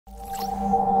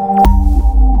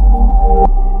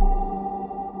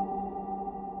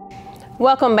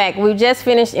Welcome back. We just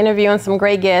finished interviewing some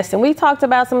great guests, and we talked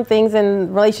about some things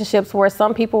in relationships where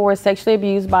some people were sexually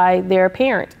abused by their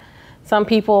parent, some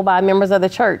people by members of the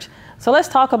church. So let's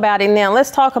talk about it now.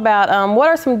 Let's talk about what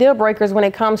are some deal breakers when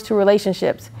it comes to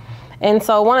relationships. And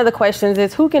so one of the questions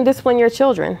is, who can discipline your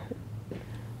children?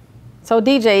 So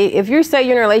DJ, if you say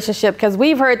you're in a relationship, because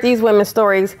we've heard these women's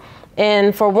stories,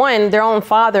 and for one, their own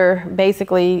father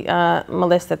basically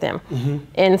molested them.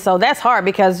 And so that's hard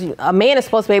because a man is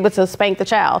supposed to be able to spank the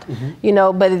child, you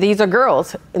know, but these are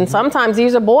girls. And sometimes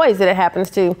these are boys that it happens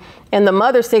to. And the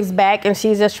mother sits back and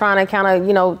she's just trying to kind of,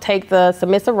 you know, take the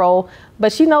submissive role.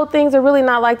 But she knows things are really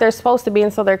not like they're supposed to be.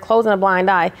 And so they're closing a blind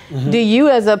eye. Do you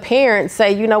as a parent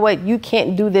say, you know what, you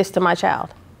can't do this to my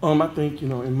child? I think, you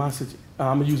know, in my situation,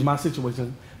 I'm going to use my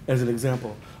situation as an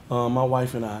example. My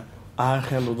wife and I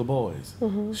handle the boys.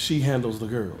 She handles the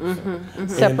girls.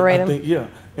 Separate them. Yeah,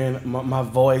 and my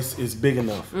voice is big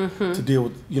enough to deal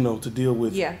with, you know,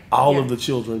 all of the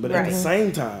children. But at the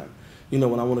same time, you know,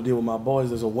 when I want to deal with my boys,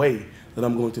 there's a way that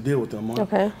I'm going to deal with them. I'm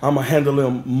going to handle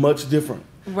them much different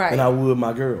than I would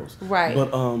my girls.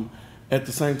 But at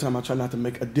the same time, I try not to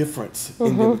make a difference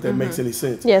in them, if that makes any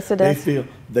sense. Yes, it does.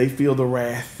 They feel the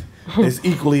wrath as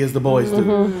equally as the boys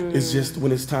do. It's just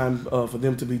when it's time for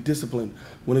them to be disciplined.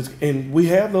 And we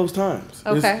have those times.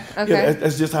 Yeah,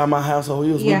 that's just how my household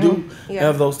is. We do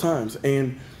have those times.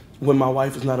 And when my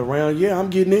wife is not around, I'm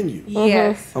getting in you.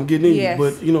 I'm getting in you.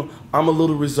 But you know, I'm a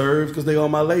little reserved because they are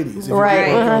my ladies.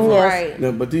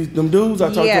 Yeah, but them dudes,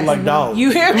 I talk to them like dogs. You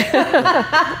hear me?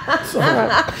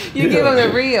 You give them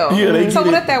the real. So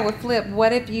what if that would flip?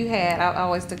 What if you had? I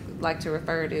always like to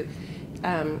refer to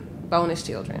bonus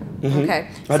children. Okay.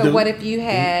 So what if you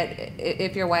had,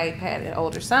 if your wife had an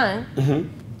older son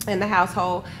in the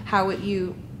household, how would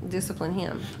you discipline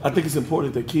him? I think it's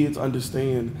important that kids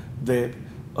understand that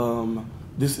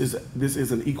this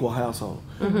is an equal household.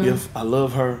 If I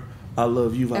love her, I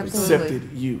love you. I've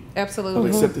accepted you. I've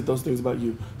accepted those things about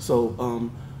you.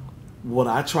 So what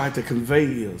I try to convey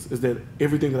is that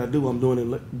everything that I do, I'm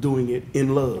doing it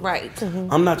in love.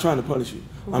 I'm not trying to punish you.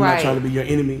 I'm not trying to be your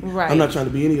enemy. I'm not trying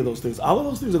to be any of those things. All of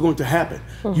those things are going to happen.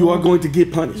 You are going to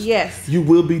get punished. You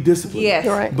will be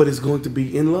disciplined. But it's going to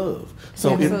be in love.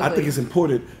 So I think it's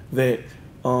important that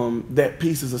that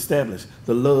piece is established.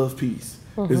 The love piece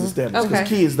is established. Because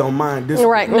kids don't mind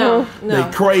discipline. No.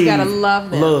 They crave you gotta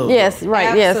love them. love. Yes,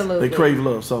 right, Absolutely. They crave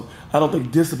love. So I don't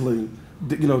think discipline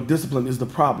is the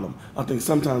problem. I think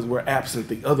sometimes we're absent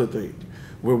the other thing.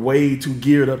 We're way too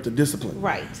geared up to discipline.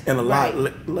 And a lot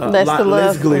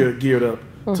less geared up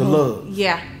to love.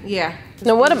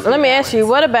 Now, let me ask you,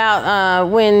 what about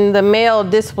when the male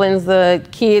disciplines the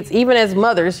kids, even as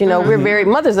mothers, you know,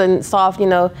 mothers are soft, you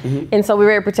know, and so we're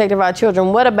very protective of our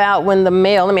children. What about when the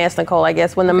male, let me ask Nicole, I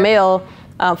guess, when the male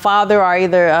father or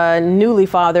either a newly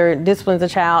father disciplines a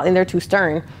child and they're too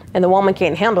stern and the woman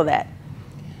can't handle that?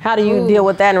 How do you deal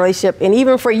with that in a relationship? And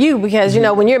even for you, because, you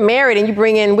know, when you're married and you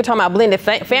bring in, we're talking about blended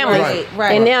families,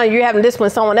 and now you're having to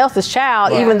discipline someone else's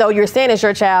child, even though you're saying it's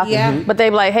your child, but they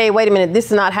be like, hey, wait a minute, this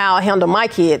is not how I handle my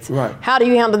kids. How do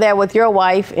you handle that with your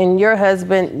wife and your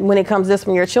husband when it comes to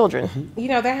disciplining your children? You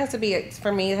know, that has to be,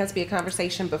 for me, it has to be a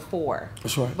conversation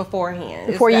beforehand.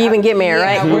 Before you even get married,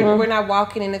 right? We're not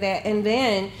walking into that. And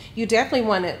then you definitely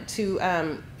want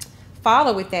to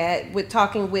follow with that, with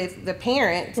talking with the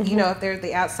parents, you know, if they're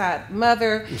the outside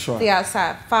mother, the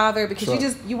outside father,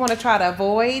 because you want to try to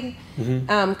avoid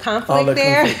conflict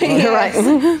there.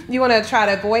 You want to try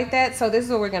to avoid that. So this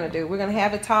is what we're going to do. We're going to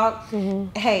have a talk.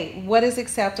 Hey, what is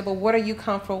acceptable? What are you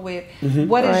comfortable with?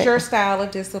 What is your style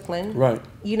of discipline?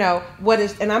 You know,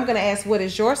 and I'm going to ask, what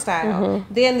is your style?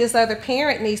 Then this other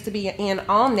parent needs to be in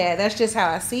on that. That's just how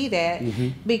I see that,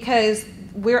 because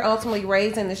we're ultimately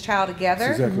raising this child together.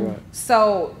 That's exactly right.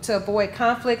 So to avoid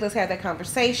conflict, let's have that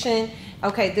conversation.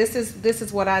 Okay, this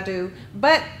is what I do.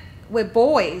 But with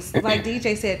boys, like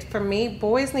DJ said, for me,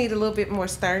 boys need a little bit more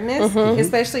sternness,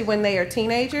 especially when they are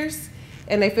teenagers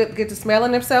and they get to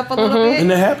smelling themselves a little bit.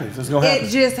 And it happens. It's going to happen.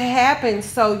 It just happens.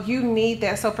 So you need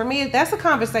that. So for me, that's a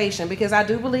conversation, because I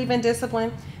do believe in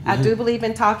discipline. I do believe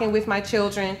in talking with my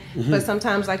children. But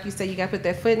sometimes, like you said, you got to put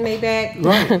that foot in their back.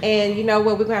 And you know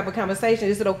what? We're going to have a conversation.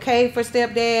 Is it okay for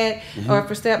stepdad or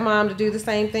for stepmom to do the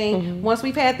same thing? Once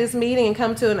we've had this meeting and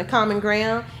come to a common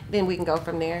ground, then we can go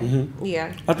from there.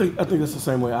 Yeah. I think that's the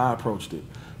same way I approached it.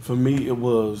 For me, it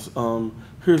was,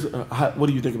 what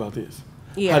do you think about this?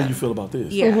 How do you feel about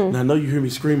this? Now, I know you hear me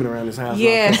screaming around this house.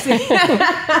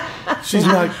 She's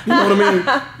like, you know what I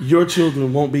mean? Your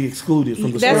children won't be excluded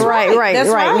from the That's school. right.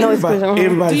 No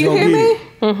everybody's do you gonna hear get me?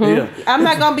 it. I'm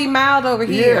not going to be mild over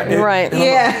here.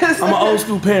 I'm an old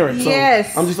school parent. So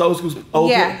I'm just old school.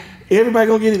 Everybody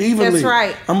gonna get it evenly. That's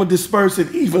right. I'm gonna disperse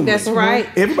it evenly. That's right.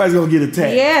 Everybody's gonna get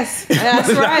attacked. Yes,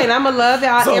 that's right. I'm gonna love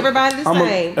everybody the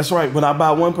same. That's right. When I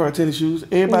buy one pair of tennis shoes,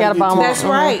 everybody gets two. That's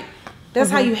right. That's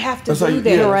how you have to do that.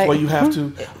 Yeah, that's why you have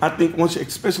to. I think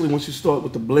especially once you start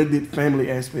with the blended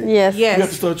family aspect, yes, you have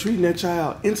to start treating that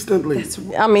child instantly.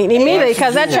 I mean, immediately,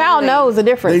 because that child knows the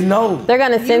difference. They know. They're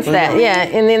gonna sense that, yeah,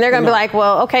 and then they're gonna be like,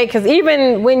 well, okay, because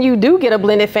even when you do get a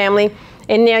blended family,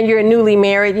 and now you're newly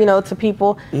married, to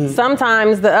people.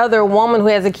 Sometimes the other woman who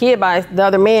has a kid by the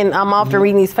other man, I'm often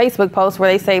reading these Facebook posts where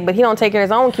they say, but he don't take care of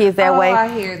his own kids that way. I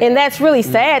hear that. And that's really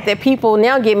sad that people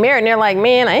now get married and they're like,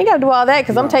 man, I ain't got to do all that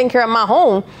because I'm taking care of my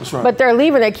home. That's right. But they're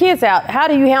leaving their kids out. How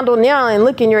do you handle now and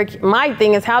look in my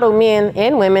thing is, how do men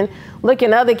and women look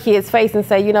in other kids' face and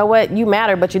say, you know what, you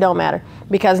matter, but you don't matter.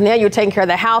 Because now you're taking care of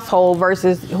the household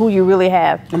versus who you really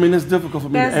have. I mean, it's difficult for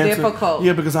me to answer. That's difficult.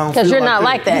 Yeah, because I don't feel Because you're like not that.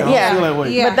 like that. I don't feel that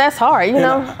way. But that's hard, you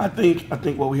know. I think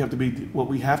what we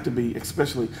have to be,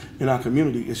 especially in our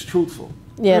community, is truthful.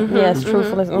 Yeah, yes,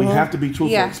 truthfulness. We have to be truthful,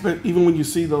 Yeah. even when you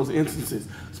see those instances,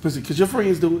 especially because your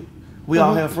friends do it. We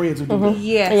all have friends who do that.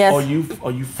 Yes.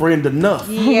 Are you friend enough?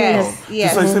 Yes.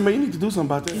 Yes. Just like, man, you need to do something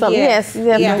about that. Yes. You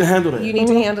need to handle that. You need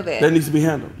to handle that. That needs to be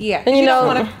handled. Yeah. And you don't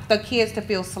want the kids to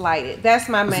feel slighted. That's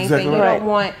my main thing. You don't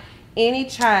want any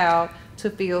child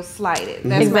to feel slighted.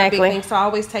 That's my big thing. So I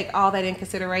always take all that in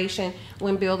consideration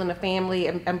when building a family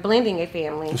and blending a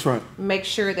family. That's right. Make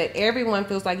sure that everyone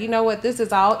feels like, you know what, this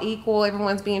is all equal.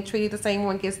 Everyone's being treated the same.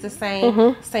 Everyone gets the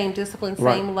same discipline,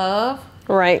 same love.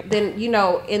 Right. Then,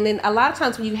 and then a lot of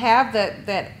times when you have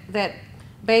that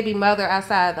baby mother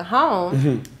outside the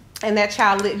home and that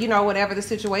child, whatever the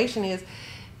situation is,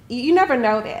 you never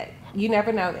know that. You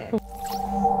never know that.